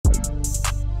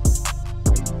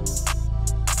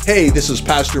Hey, this is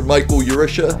Pastor Michael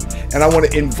Urisha, and I want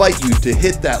to invite you to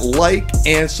hit that like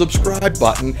and subscribe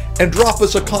button and drop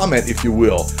us a comment if you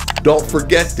will. Don't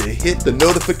forget to hit the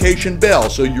notification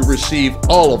bell so you receive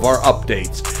all of our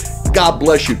updates. God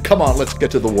bless you. Come on, let's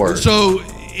get to the Word. So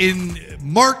in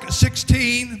Mark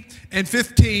 16 and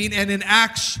 15 and in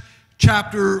Acts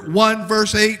chapter 1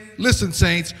 verse 8, listen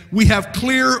saints, we have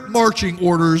clear marching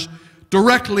orders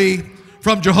directly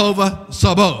from Jehovah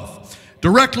Sabaoth,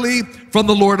 directly from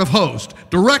the Lord of hosts,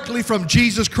 directly from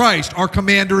Jesus Christ, our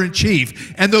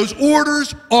commander-in-chief. And those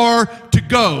orders are to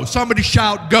go. Somebody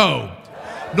shout, go.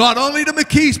 Not only to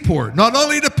McKeesport, not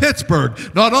only to Pittsburgh,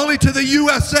 not only to the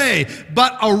USA,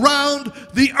 but around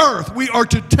the earth. We are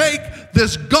to take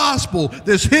this gospel,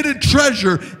 this hidden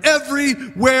treasure,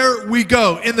 everywhere we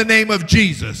go in the name of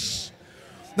Jesus.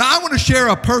 Now, I want to share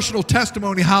a personal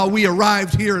testimony how we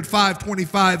arrived here at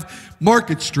 525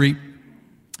 Market Street.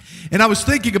 And I was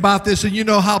thinking about this, and you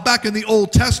know how back in the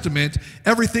Old Testament,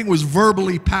 everything was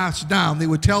verbally passed down. They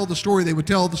would tell the story, they would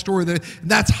tell the story. And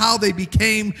that's how they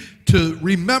became to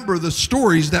remember the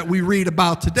stories that we read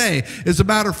about today. As a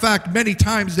matter of fact, many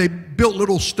times they built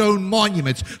little stone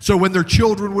monuments. So when their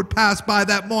children would pass by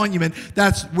that monument,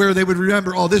 that's where they would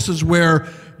remember, oh, this is where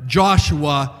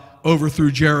Joshua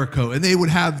overthrew Jericho. And they would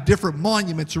have different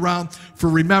monuments around for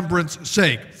remembrance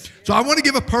sake. So I want to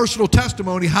give a personal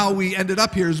testimony how we ended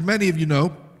up here. As many of you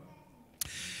know,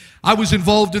 I was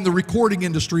involved in the recording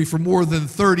industry for more than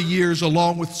 30 years,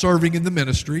 along with serving in the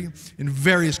ministry in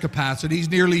various capacities.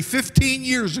 Nearly 15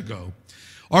 years ago,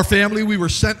 our family, we were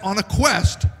sent on a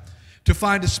quest to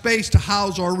find a space to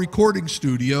house our recording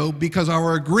studio because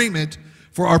our agreement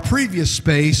for our previous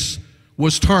space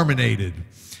was terminated.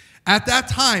 At that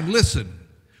time, listen,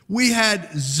 we had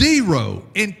zero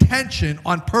intention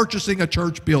on purchasing a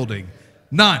church building.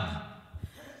 None.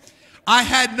 I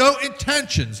had no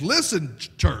intentions, listen,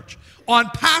 church, on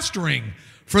pastoring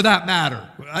for that matter.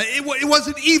 It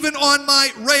wasn't even on my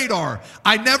radar.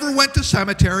 I never went to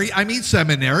seminary. I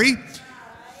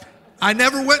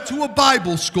never went to a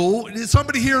Bible school. Is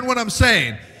somebody hearing what I'm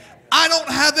saying? I don't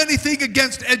have anything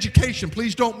against education.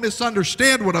 Please don't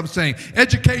misunderstand what I'm saying.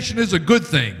 Education is a good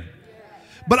thing.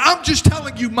 But I'm just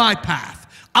telling you my path.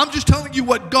 I'm just telling you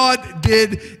what God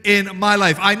did in my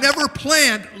life. I never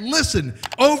planned, listen,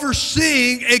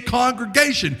 overseeing a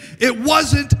congregation. It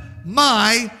wasn't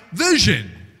my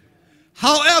vision.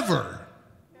 However,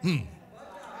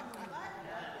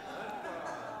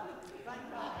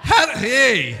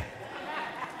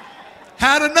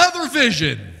 had another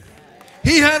vision.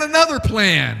 He had another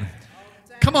plan.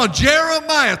 Come on,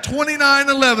 Jeremiah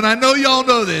 29:11. I know y'all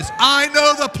know this. I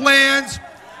know the plans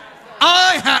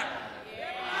I have.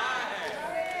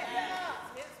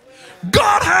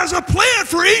 God has a plan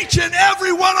for each and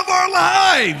every one of our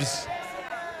lives.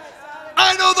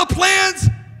 I know the plans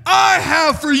I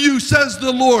have for you, says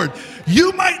the Lord.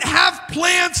 You might have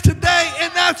plans today,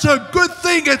 and that's a good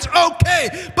thing. It's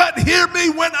okay. But hear me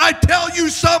when I tell you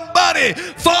somebody,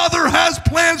 Father has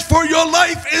plans for your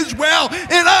life as well.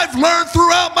 And I've learned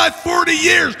throughout my 40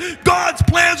 years, God's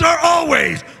plans are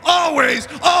always, always,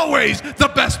 always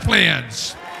the best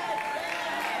plans.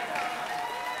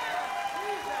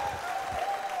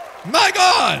 My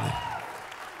God.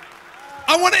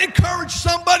 I want to encourage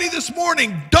somebody this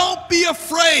morning, don't be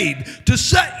afraid to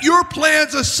set your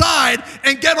plans aside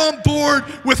and get on board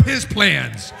with His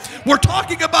plans. We're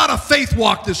talking about a faith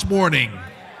walk this morning.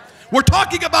 We're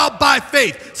talking about by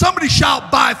faith. Somebody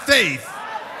shout, by faith.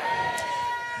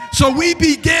 So we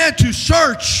began to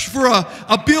search for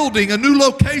a building, a new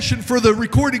location for the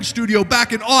recording studio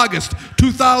back in August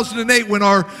 2008 when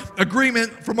our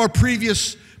agreement from our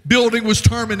previous building was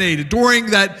terminated. During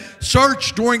that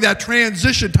search, during that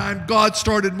transition time, God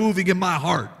started moving in my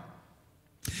heart.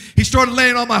 He started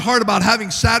laying on my heart about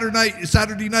having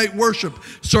Saturday night worship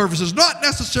services, not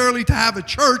necessarily to have a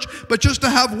church, but just to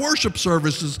have worship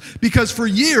services. Because for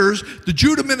years, the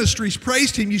Judah Ministries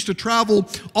praise team used to travel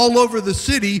all over the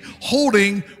city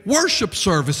holding worship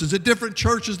services at different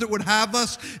churches that would have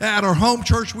us. At our home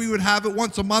church, we would have it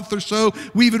once a month or so.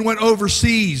 We even went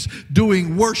overseas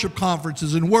doing worship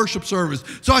conferences and worship service.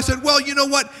 So I said, well, you know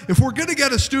what? If we're going to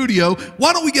get a studio,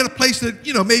 why don't we get a place that,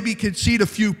 you know, maybe could seat a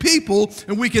few people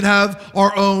and we could have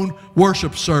our own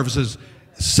worship services.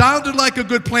 Sounded like a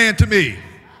good plan to me.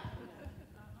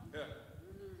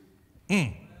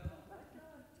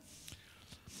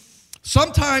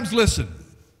 Sometimes, listen,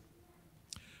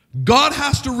 God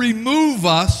has to remove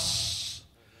us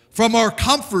from our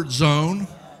comfort zone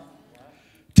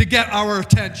to get our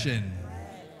attention.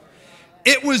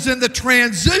 It was in the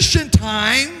transition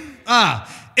time,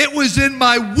 it was in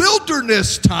my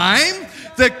wilderness time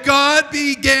that God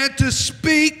began to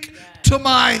speak to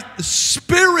my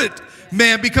spirit,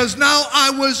 man, because now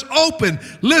I was open.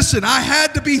 Listen, I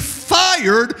had to be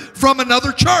fired from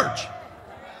another church.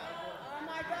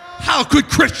 How could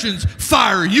Christians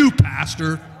fire you,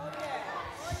 Pastor?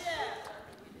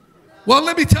 Well,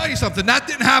 let me tell you something. That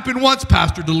didn't happen once,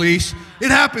 Pastor DeLeese. It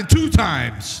happened 2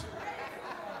 times.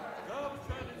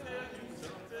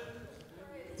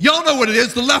 Y'all know what it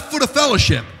is, the left foot of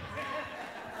fellowship.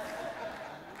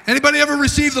 Anybody ever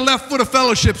received the left foot of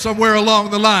fellowship somewhere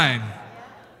along the line?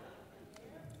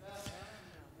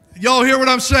 Y'all hear what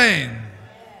I'm saying?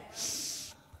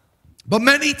 But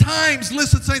many times,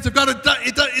 listen, saints,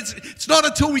 it's not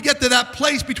until we get to that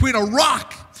place between a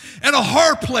rock and a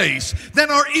hard place,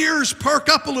 then our ears perk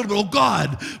up a little bit. Oh,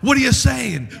 God, what are you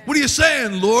saying? What are you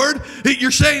saying, Lord? You're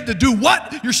saying to do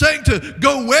what? You're saying to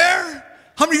go where?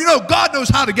 How many of you know God knows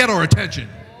how to get our attention?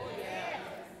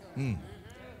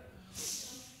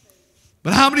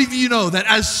 But how many of you know that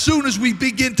as soon as we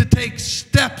begin to take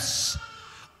steps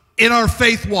in our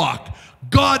faith walk,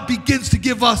 God begins to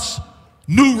give us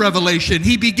new revelation.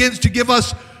 He begins to give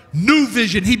us new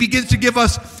vision. He begins to give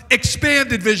us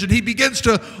expanded vision. He begins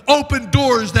to open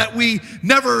doors that we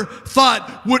never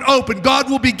thought would open. God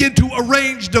will begin to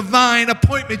arrange divine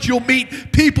appointments. You'll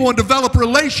meet people and develop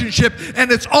relationship,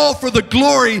 and it's all for the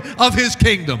glory of His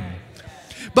kingdom.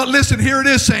 But listen, here it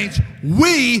is, saints.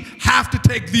 We have to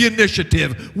take the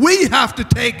initiative. We have to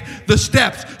take the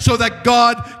steps so that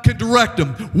God can direct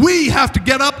them. We have to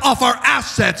get up off our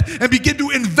assets and begin to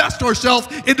invest ourselves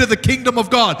into the kingdom of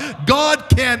God. God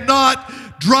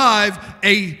cannot drive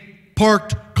a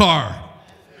parked car.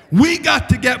 We got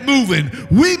to get moving.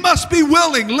 We must be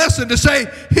willing, listen, to say,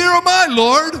 here am I,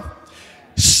 Lord.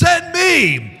 Send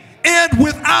me, and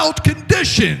without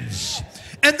conditions.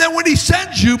 And then when He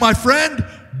sends you, my friend,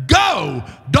 go.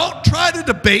 Don't try to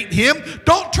debate Him.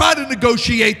 Don't try to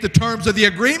negotiate the terms of the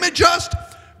agreement. Just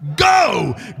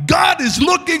go. God is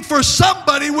looking for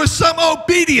somebody with some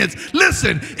obedience.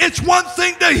 Listen, it's one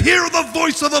thing to hear the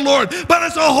voice of the Lord, but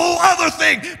it's a whole other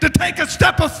thing to take a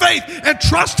step of faith and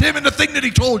trust Him in the thing that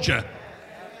He told you.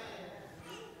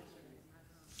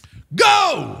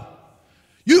 Go.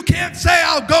 You can't say,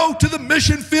 I'll go to the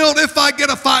mission field if I get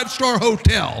a 5-star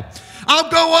hotel.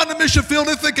 I'll go on the mission field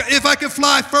if I can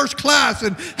fly first class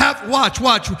and have,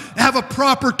 have a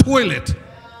proper toilet.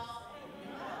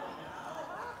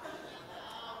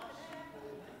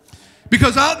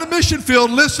 Because out in the mission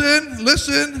field,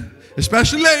 listen,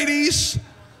 especially ladies,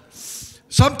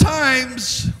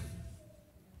 sometimes,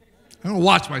 I'm going to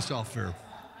watch myself here.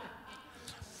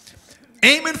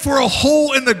 Aiming for a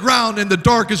hole in the ground in the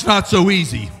dark is not so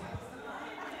easy.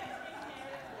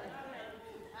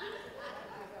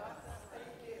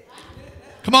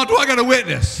 Come on, do I got a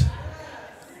witness?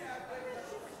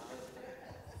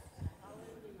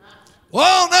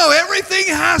 Oh no, everything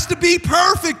has to be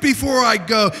perfect before I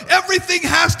go. Everything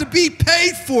has to be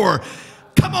paid for.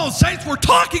 Come on, saints, we're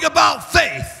talking about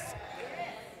faith.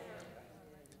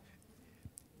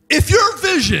 If your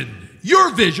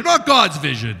vision, not God's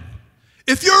vision,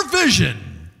 if your vision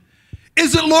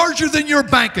isn't larger than your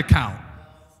bank account,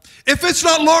 if it's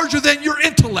not larger than your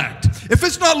intellect, if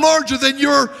it's not larger than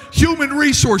your human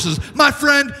resources, my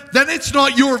friend, then it's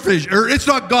not your vision, or it's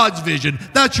not God's vision.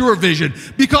 That's your vision.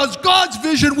 Because God's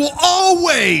vision will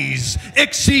always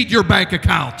exceed your bank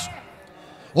account.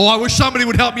 Oh, I wish somebody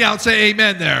would help me out and say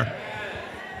amen there.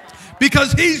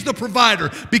 Because He's the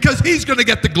provider. Because He's going to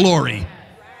get the glory.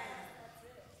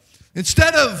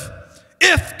 Instead of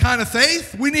if kind of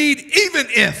faith, we need even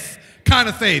if kind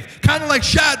of faith. Kind of like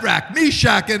Shadrach,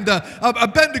 Meshach, and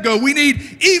Abednego. We need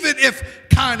even if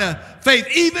kind of faith.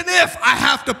 Even if I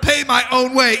have to pay my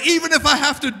own way. Even if I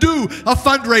have to do a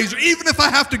fundraiser. Even if I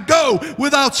have to go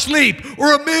without sleep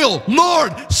or a meal.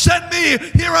 Lord, send me.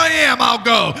 Here I am. I'll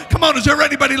go. Come on, is there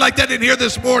anybody like that in here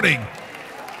this morning?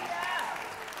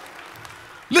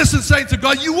 Listen, saints of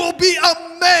God, you will be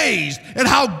amazed at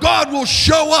how God will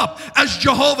show up as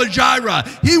Jehovah Jireh.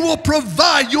 He will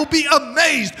provide. You'll be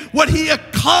amazed what He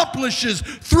accomplishes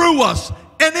through us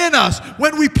and in us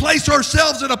when we place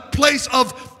ourselves in a place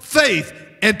of faith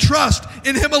and trust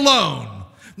in Him alone.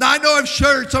 Now, I know I've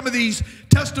shared some of these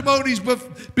testimonies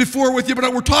before with you,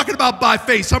 but we're talking about by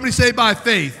faith. Somebody say by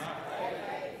faith.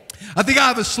 I think I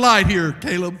have a slide here,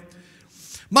 Caleb.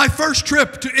 My first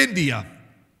trip to India,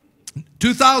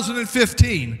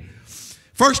 2015.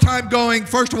 First time going,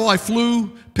 first of all, I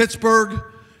flew Pittsburgh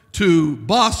to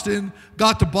Boston,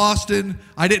 got to Boston.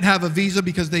 I didn't have a visa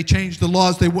because they changed the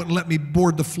laws. They wouldn't let me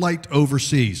board the flight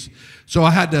overseas. So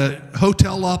I had to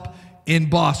hotel up in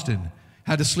Boston.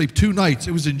 Had to sleep 2 nights.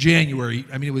 It was in January.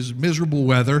 I mean, it was miserable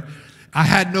weather. I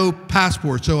had no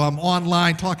passport, so I'm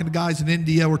online talking to guys in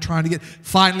India. We're trying to get,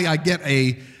 finally I get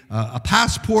a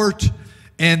passport,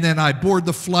 and then I board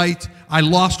the flight. I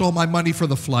lost all my money for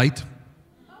the flight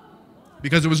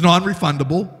because it was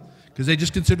non-refundable, because they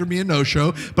just considered me a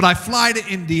no-show. But I fly to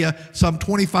India, some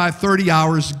 25, 30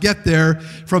 hours, get there.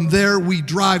 From there, we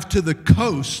drive to the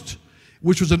coast,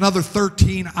 which was another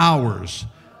 13 hours.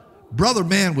 Brother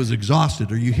man was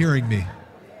exhausted. Are you hearing me?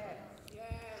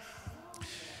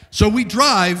 So we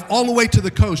drive all the way to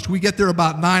the coast. We get there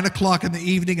about 9 o'clock in the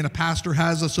evening, and a pastor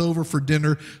has us over for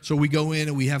dinner. So we go in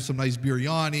and we have some nice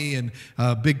biryani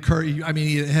and big curry. I mean,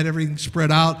 he had everything spread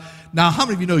out. Now, how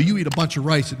many of you know you eat a bunch of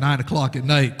rice at 9 o'clock at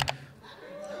night?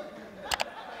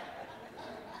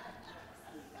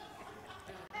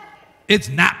 It's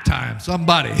nap time,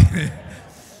 somebody.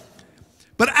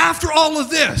 But after all of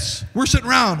this, we're sitting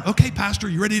around. Okay, pastor,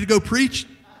 you ready to go preach?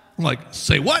 I'm like,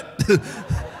 say what?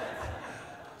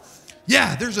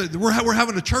 Yeah, we're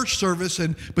having a church service,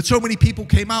 but so many people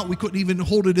came out, we couldn't even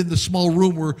hold it in the small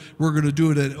room where we're going to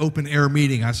do it at an open air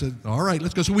meeting. I said, all right,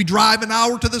 let's go. So we drive an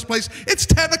hour to this place. It's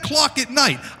 10 o'clock at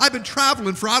night. I've been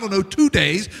traveling for, 2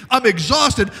 days. I'm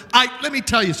exhausted. Let me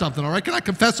tell you something, all right? Can I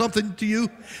confess something to you?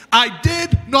 I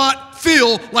did not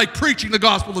feel like preaching the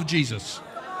gospel of Jesus.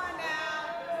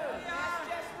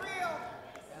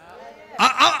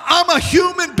 I'm a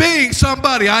human being,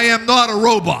 somebody. I am not a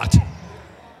robot.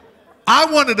 I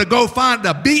wanted to go find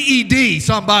a BED,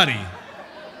 somebody.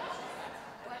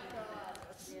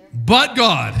 But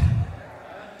God.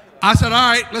 I said,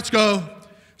 all right, let's go.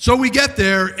 So we get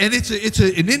there, and it's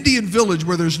an Indian village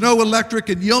where there's no electric,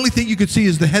 and the only thing you could see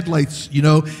is the headlights, you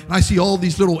know. And I see all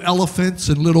these little elephants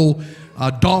and little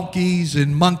donkeys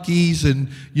and monkeys and,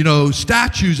 you know,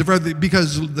 statues of everything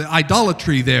because of the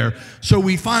idolatry there. So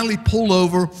we finally pull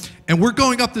over, and we're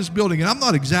going up this building, and I'm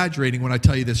not exaggerating when I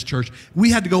tell you this, church.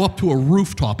 We had to go up to a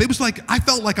rooftop. It was like, I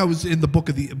felt like I was in the book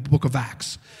of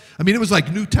Acts. I mean, it was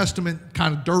like New Testament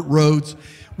kind of dirt roads.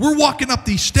 We're walking up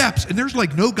these steps, and there's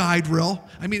like no guide rail.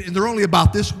 I mean, and they're only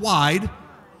about this wide. I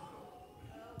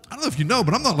don't know if you know,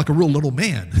 but I'm not like a real little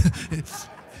man.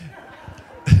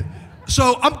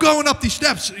 So I'm going up these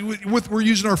steps. We're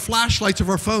using our flashlights of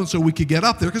our phone so we could get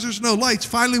up there because there's no lights.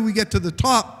 Finally, we get to the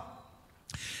top.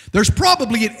 There's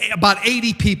probably about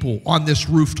 80 people on this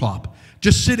rooftop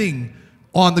just sitting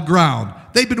on the ground.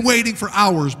 They've been waiting for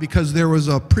hours because there was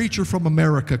a preacher from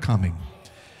America coming.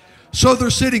 So they're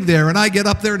sitting there, and I get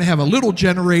up there, and they have a little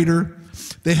generator.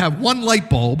 They have one light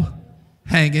bulb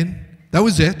hanging. That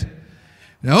was it.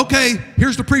 Now, okay,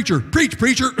 here's the preacher. Preach,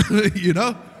 preacher, you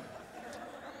know.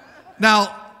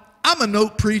 Now, I'm a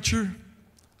note preacher.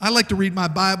 I like to read my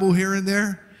Bible here and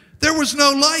there. There was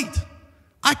no light.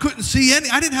 I couldn't see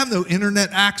I didn't have no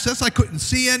internet access. I couldn't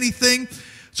see anything.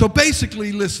 So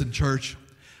basically, listen, church,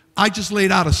 I just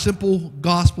laid out a simple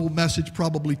gospel message,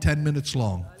 probably 10 minutes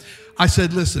long. I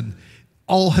said, listen,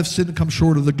 all have sinned and come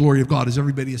short of the glory of God. Is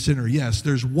everybody a sinner? Yes.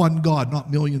 There's one God,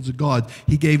 not millions of gods.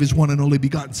 He gave his one and only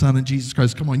begotten Son in Jesus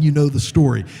Christ. Come on, you know the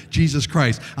story. Jesus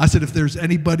Christ. I said, if there's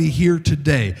anybody here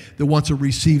today that wants to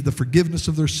receive the forgiveness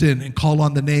of their sin and call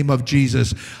on the name of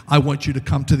Jesus, I want you to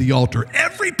come to the altar.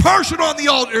 Every person on the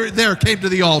altar there came to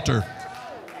the altar.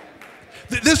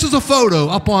 This is a photo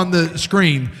up on the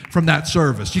screen from that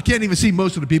service. You can't even see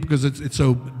most of the people because it's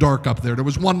so dark up there. There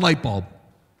was one light bulb.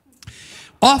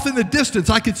 Off in the distance,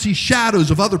 I could see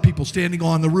shadows of other people standing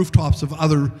on the rooftops of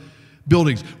other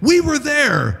buildings. We were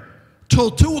there till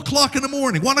 2 o'clock in the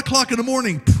morning, 1 o'clock in the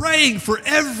morning, praying for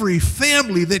every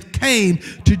family that came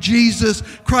to Jesus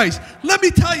Christ. Let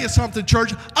me tell you something,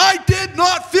 church. I did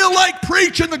not feel like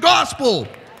preaching the gospel.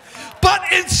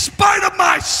 But in spite of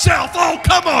myself, oh,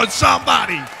 come on,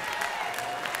 somebody.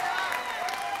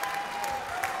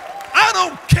 I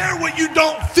don't care what you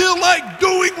don't feel like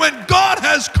doing when God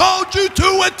has called you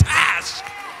to a task.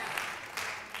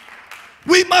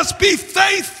 We must be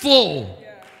faithful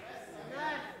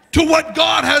to what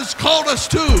God has called us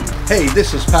to. Hey,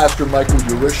 this is Pastor Michael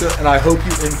Urusha, and I hope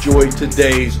you enjoyed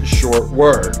today's short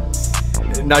word.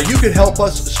 Now, you can help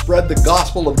us spread the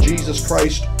gospel of Jesus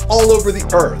Christ all over the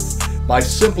earth by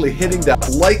simply hitting that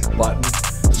like button,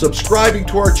 subscribing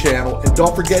to our channel, and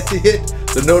don't forget to hit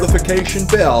the notification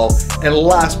bell, and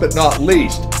last but not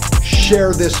least,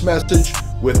 share this message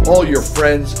with all your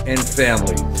friends and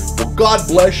family. Well, God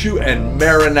bless you, and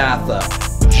Maranatha.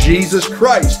 Jesus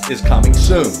Christ is coming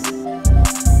soon.